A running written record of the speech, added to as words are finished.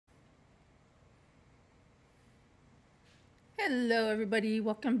Hello everybody,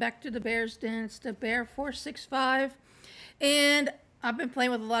 welcome back to the Bear's Den. It's the Bear 465 and I've been playing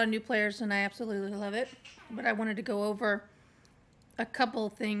with a lot of new players and I absolutely love it, but I wanted to go over a couple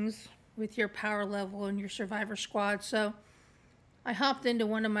of things with your power level and your survivor squad. So I hopped into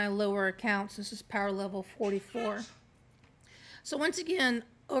one of my lower accounts. This is power level 44. So once again,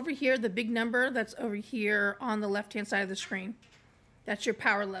 over here, the big number that's over here on the left hand side of the screen, that's your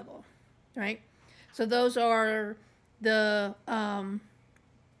power level, right? So those are the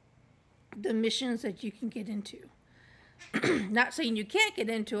missions that you can get into. Not saying you can't get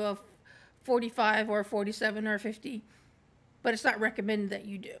into a 45 or 47 or 50, but it's not recommended that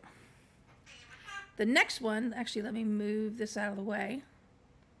you do. The next one, actually, let me move this out of the way.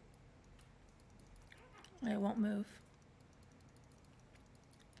 It won't move.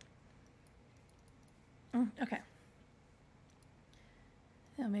 Okay.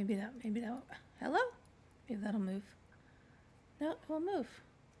 Yeah, maybe that, hello? Maybe that'll move. No, it won't move.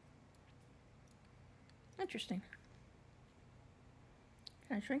 Interesting.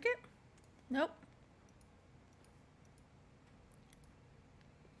 Can I shrink it? Nope.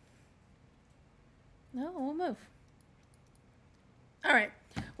 No, it won't move. All right.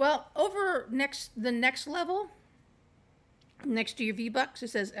 Well, over the next level, next to your V-Bucks, it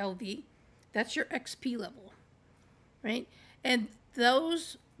says LV. That's your XP level, right? And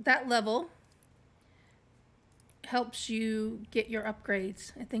that level helps you get your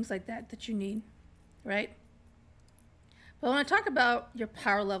upgrades and things like that that you need, right? But I want to talk about your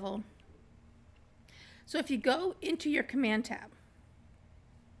power level. So if you go into your command tab,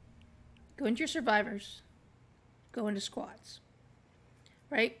 go into your survivors, go into squads,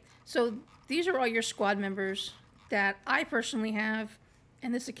 right? So these are all your squad members that I personally have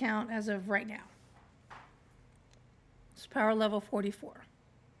in this account as of right now. It's power level 44.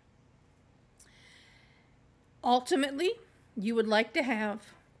 Ultimately, you would like to have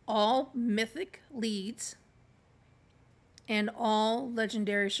all mythic leads and all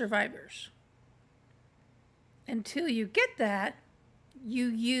legendary survivors. Until you get that, you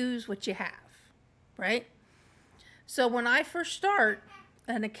use what you have, right? So when I first start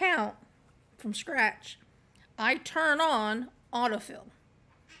an account from scratch, I turn on autofill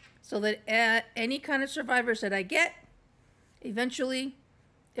so that any kind of survivors that I get, eventually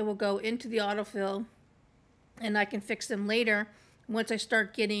it will go into the autofill and I can fix them later once I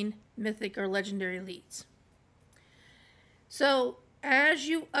start getting mythic or legendary leads. So as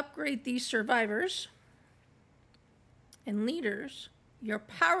you upgrade these survivors and leaders, your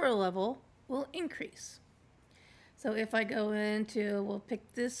power level will increase. So if I go into, we'll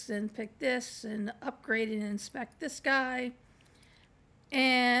pick this and upgrade and inspect this guy,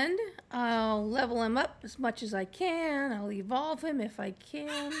 and I'll level him up as much as I can. I'll evolve him if I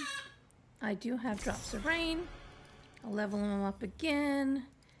can. I do have drops of rain. I'll level him up again,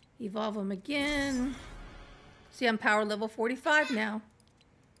 evolve him again. See, I'm power level 45 now.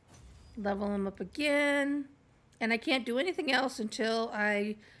 Level him up again. And I can't do anything else until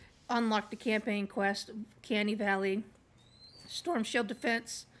I unlock the campaign quest, Canny Valley, Storm Shield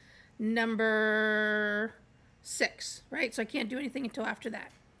Defense, number 6, right? So I can't do anything until after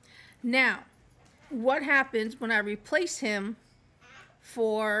that. Now, what happens when I replace him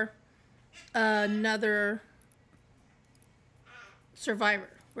for another survivor,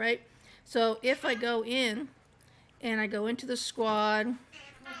 right? So if I go in and I go into the squad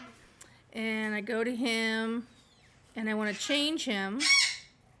and I go to him and I want to change him,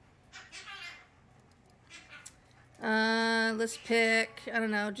 let's pick, I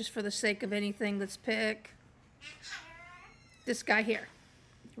don't know, just for the sake of anything, let's pick this guy here,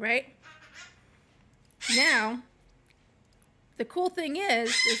 right? Now, the cool thing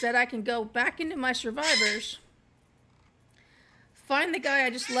is that I can go back into my survivors, find the guy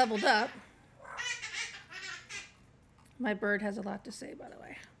I just leveled up. My bird has a lot to say, by the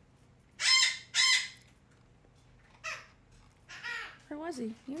way. Where was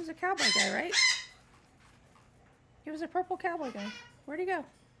he? He was a cowboy guy, right? He was a purple cowboy guy. Where'd he go?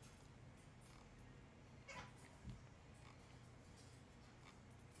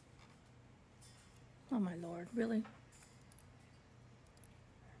 Oh my Lord, really?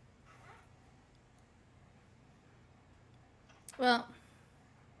 Well,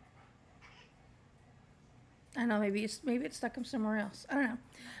 I don't know, maybe it stuck him somewhere else. I don't know.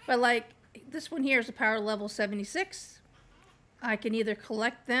 But like this one here is a power level 76. I can either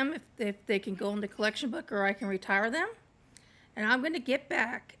collect them if they can go in the collection book, or I can retire them. And I'm going to get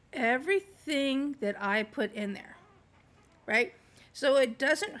back everything that I put in there, right? So it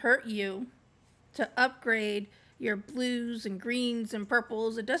doesn't hurt you to upgrade your blues and greens and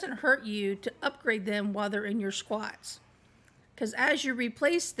purples. It doesn't hurt you to upgrade them while they're in your squads. Because as you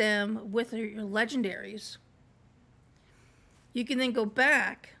replace them with your legendaries, you can then go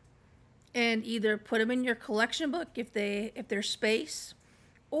back and either put them in your collection book if they're space,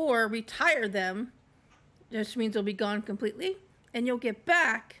 or retire them. This means they'll be gone completely, and you'll get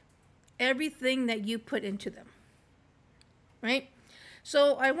back everything that you put into them, right?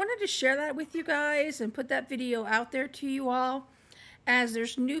 So I wanted to share that with you guys and put that video out there to you all, as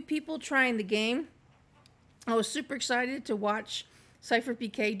there's new people trying the game. I was super excited to watch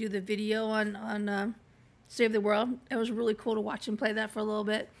CypherPK do the video on Save the World. It was really cool to watch him play that for a little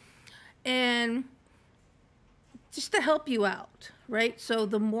bit. And just to help you out, right? So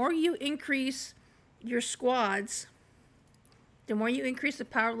the more you increase your squads, the more you increase the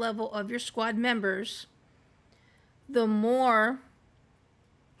power level of your squad members, the more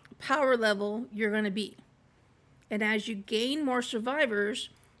power level you're going to be. And as you gain more survivors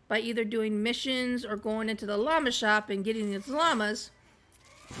by either doing missions or going into the llama shop and getting these llamas,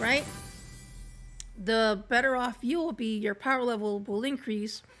 right? The better off you will be, your power level will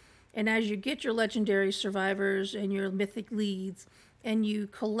increase. And as you get your legendary survivors and your mythic leads, and you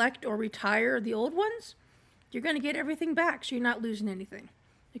collect or retire the old ones, you're going to get everything back, so you're not losing anything.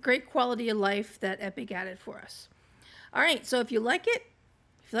 A great quality of life that Epic added for us. All right, so if you like it,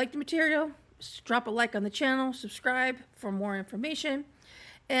 if you like the material, just drop a like on the channel, subscribe for more information.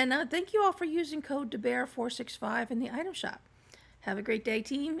 And thank you all for using code DeBear465 in the item shop. Have a great day,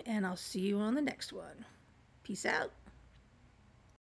 team, and I'll see you on the next one. Peace out.